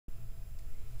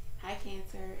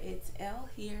Cancer, it's Elle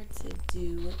here to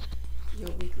do your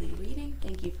weekly reading.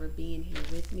 Thank you for being here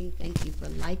with me. Thank you for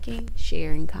liking,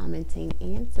 sharing, commenting,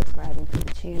 and subscribing to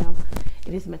the channel.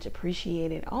 It is much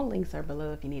appreciated. All links are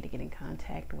below if you need to get in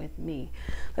contact with me.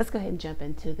 Let's go ahead and jump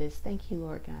into this. Thank you,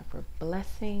 Lord God, for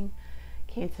blessing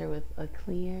Cancer with a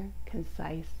clear,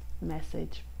 concise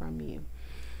message from you.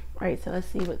 All right, so let's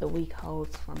see what the week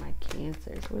holds for my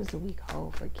Cancers. What does the week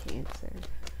hold for Cancer?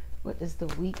 What does the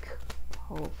week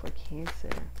hold for Cancer?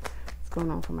 What's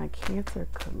going on for my Cancer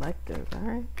collective? All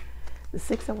right, the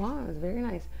Six of Wands, very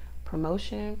nice.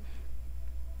 Promotion,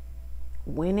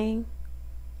 winning,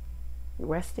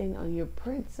 resting on your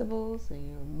principles and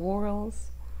your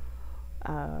morals,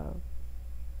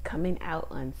 coming out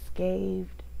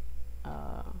unscathed.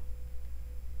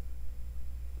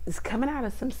 It's coming out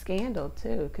of some scandal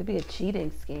too. It could be a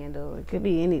cheating scandal. It could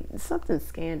be something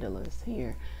scandalous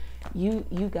here.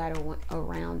 You got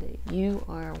around it. You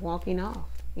are walking off,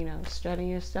 strutting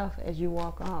your stuff as you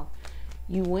walk off.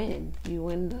 You win. You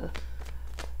win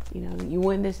you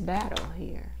win this battle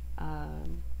here.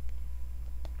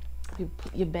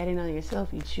 You're betting on yourself.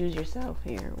 You choose yourself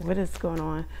here. What is going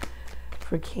on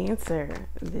for Cancer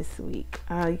this week?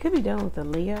 You could be dealing with a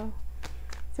Leo.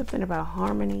 Something about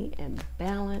harmony and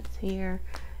balance here.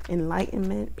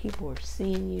 Enlightenment. People are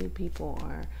seeing you. People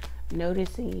are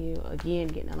noticing you. Again,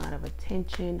 getting a lot of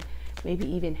attention. Maybe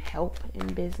even help in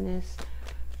business.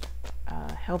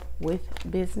 Help with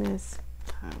business.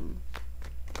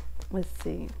 Let's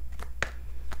see.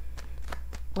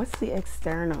 What's the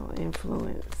external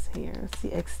influence here? What's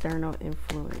the external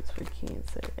influence for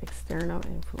Cancer? External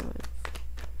influence.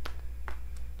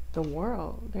 The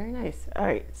world. Very nice. All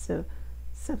right, so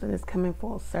something is coming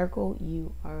full circle.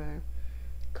 You are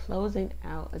closing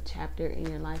out a chapter in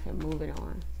your life and moving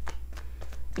on.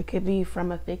 It could be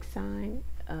from a fixed sign,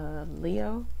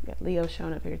 Leo. Got Leo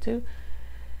showing up here too.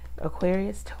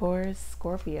 Aquarius, Taurus,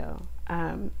 Scorpio.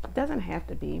 It doesn't have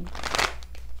to be.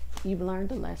 You've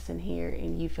learned a lesson here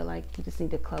and you feel like you just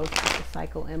need to close out the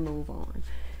cycle and move on.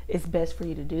 It's best for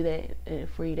you to do that,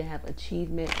 for you to have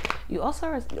achievement. You also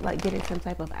are like getting some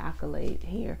type of accolade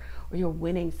here, or you're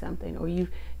winning something, or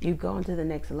you've gone to the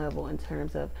next level in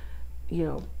terms of,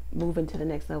 moving to the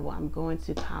next level. I'm going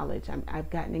to college. I've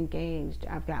gotten engaged.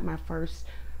 I've got my first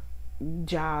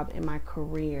job in my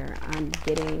career. I'm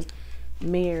getting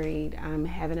married. I'm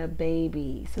having a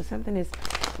baby. So something is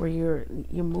where you're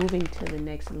moving to the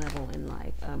next level in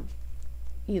life.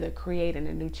 Either creating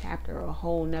a new chapter or a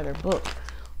whole nother book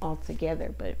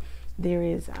altogether, but there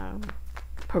is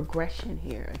progression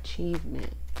here,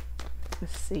 achievement.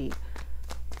 Let's see.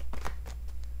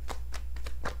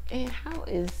 And how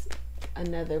is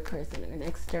another person, an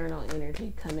external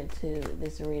energy, coming to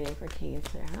this reading for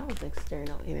Cancer? How is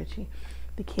external energy?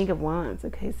 The King of Wands.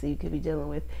 Okay, so you could be dealing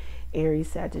with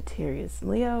Aries, Sagittarius,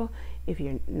 Leo. If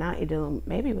you're not, you're dealing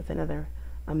maybe with a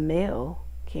male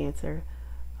Cancer.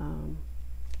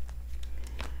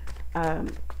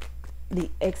 The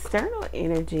external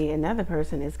energy, another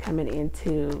person is coming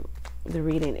into the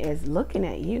reading as looking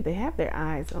at you. They have their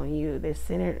eyes on you. They're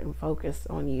centered and focused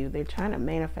on you. They're trying to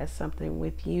manifest something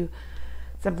with you,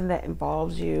 something that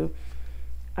involves you.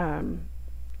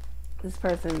 This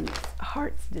person's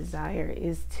heart's desire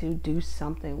is to do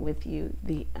something with you.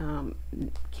 The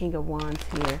King of Wands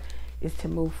here is to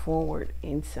move forward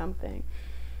in something.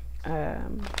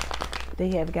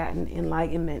 They have gotten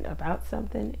enlightenment about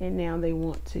something and now they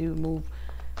want to move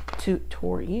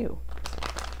toward you.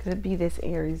 Could be this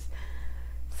Aries,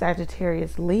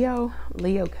 Sagittarius, Leo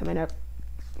coming up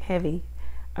heavy.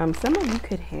 Some of you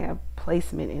could have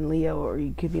placement in Leo, or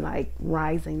you could be like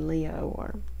rising Leo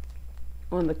or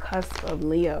on the cusp of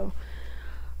Leo.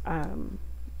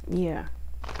 Yeah.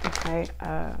 Okay.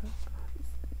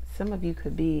 Some of you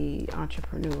could be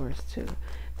entrepreneurs too.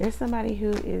 There's somebody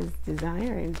who is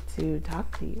desiring to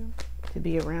talk to you, to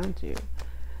be around you.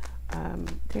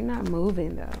 They're not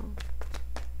moving though.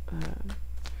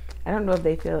 I don't know if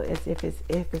they feel as if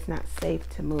it's not safe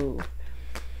to move.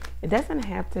 It doesn't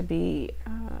have to be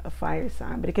a fire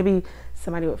sign, but it could be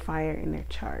somebody with fire in their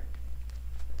chart.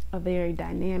 A very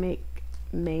dynamic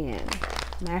man,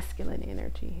 masculine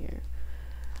energy here.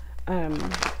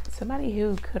 Somebody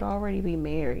who could already be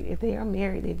married. If they are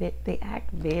married, they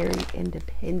act very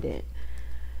independent,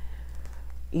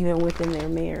 even within their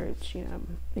marriage.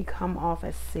 They come off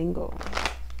as single.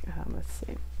 Let's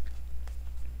see.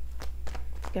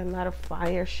 Got a lot of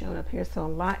fire showing up here, so a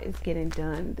lot is getting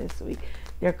done this week.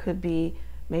 There could be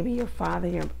maybe your father.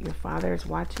 Your father is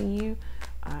watching you.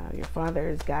 Your father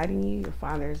is guiding you. Your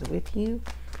father is with you.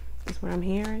 Is what I'm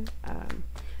hearing.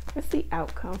 What's the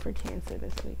outcome for Cancer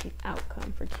this week? The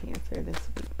outcome for Cancer this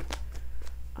week.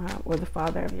 or the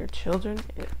father of your children,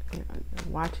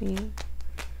 watching you.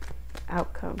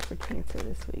 Outcome for Cancer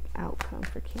this week. Outcome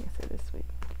for Cancer this week.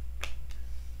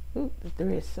 Ooh, the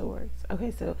Three of Swords.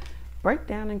 Okay, so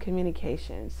breakdown in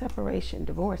communication, separation,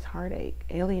 divorce, heartache,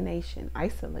 alienation,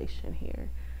 isolation here.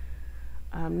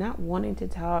 Not wanting to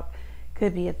talk.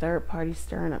 Could be a third party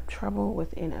stirring up trouble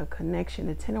within a connection.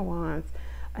 The Ten of Wands.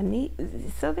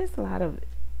 So there's a lot of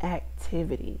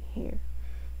activity here.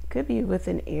 Could be with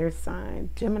an air sign.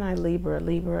 Gemini, Libra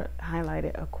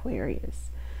highlighted Aquarius.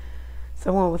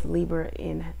 Someone with Libra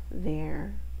in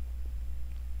their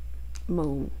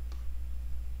moon.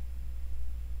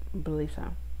 I believe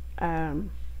so.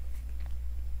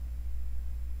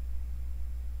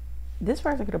 This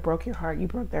person could have broke your heart. You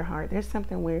broke their heart. There's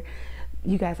something where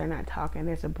you guys are not talking.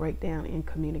 There's a breakdown in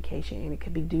communication, and it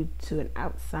could be due to an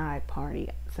outside party,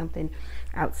 something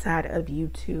outside of you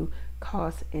two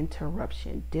cause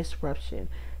interruption, disruption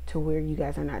to where you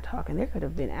guys are not talking. There could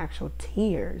have been actual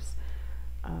tears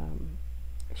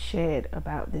shed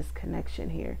about this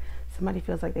connection here. Somebody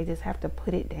feels like they just have to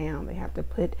put it down. They have to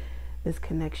put this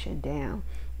connection down.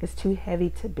 It's too heavy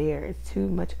to bear. It's too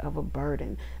much of a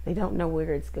burden. They don't know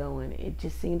where it's going. It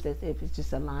just seems as if it's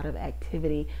just a lot of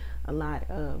activity, a lot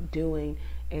of doing,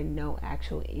 and no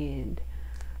actual end.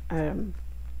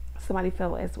 Somebody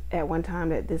felt at one time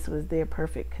that this was their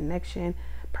perfect connection,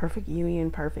 perfect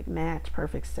union, perfect match,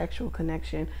 perfect sexual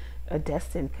connection, a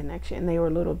destined connection. They were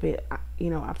a little bit,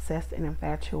 obsessed and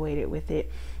infatuated with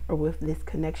it, or with this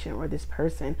connection or this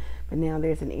person. But now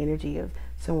there's an energy of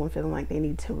someone feeling like they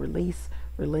need to release,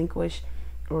 relinquish,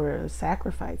 or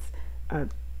sacrifice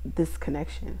this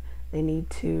connection. They need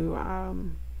to,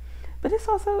 but it's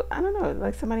also, I don't know,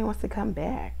 like somebody wants to come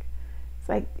back. It's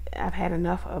like, I've had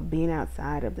enough of being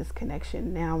outside of this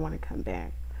connection. Now I want to come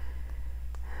back.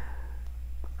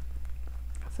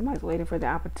 Somebody's waiting for the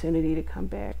opportunity to come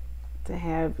back, to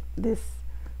have this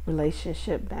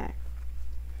relationship back.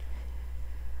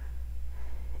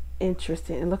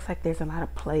 Interesting. It looks like there's a lot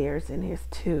of players in here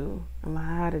too. A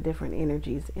lot of different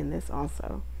energies in this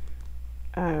also.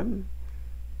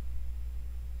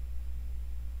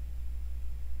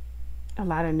 A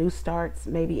lot of new starts,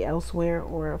 maybe elsewhere,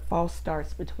 or false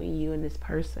starts between you and this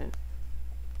person.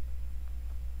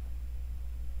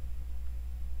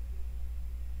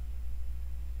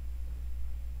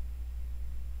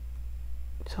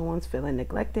 Someone's feeling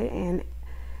neglected and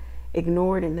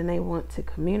ignored, and then they want to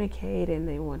communicate, and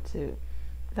they want to,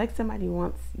 like somebody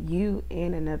wants you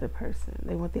and another person.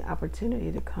 They want the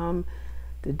opportunity to come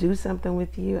to do something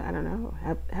with you. I don't know,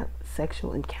 have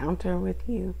sexual encounter with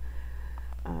you.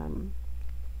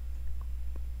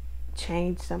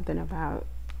 Change something about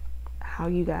how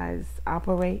you guys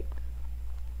operate.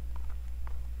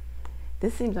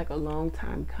 This seems like a long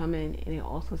time coming, and it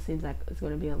also seems like it's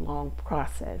going to be a long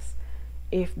process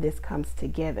if this comes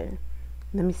together.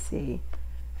 Let me see.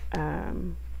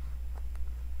 No,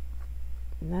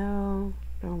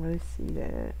 I don't really see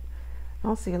that. I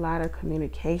don't see a lot of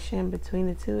communication between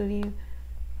the two of you.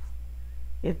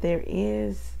 If there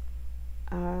is,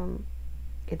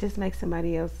 it just makes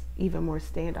somebody else even more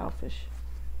standoffish.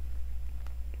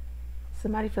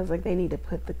 Somebody feels like they need to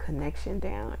put the connection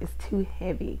down. It's too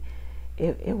heavy.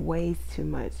 It weighs too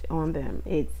much on them.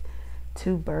 It's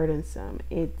too burdensome.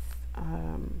 It's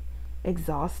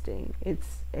exhausting.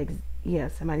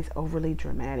 Somebody's overly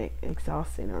dramatic,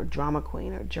 exhausting, or drama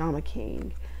queen or drama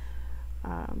king.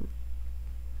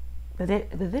 But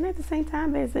then at the same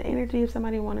time, there's the energy of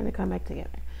somebody wanting to come back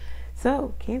together.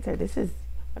 So Cancer, this is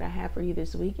what I have for you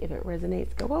this week. If it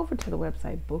resonates, go over to the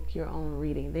website, book your own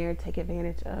reading there. Take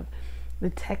advantage of the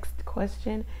text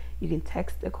question. You can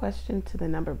text the question to the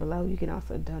number below. You can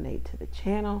also donate to the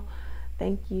channel.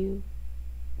 Thank you,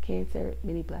 Cancer.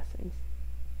 Many blessings.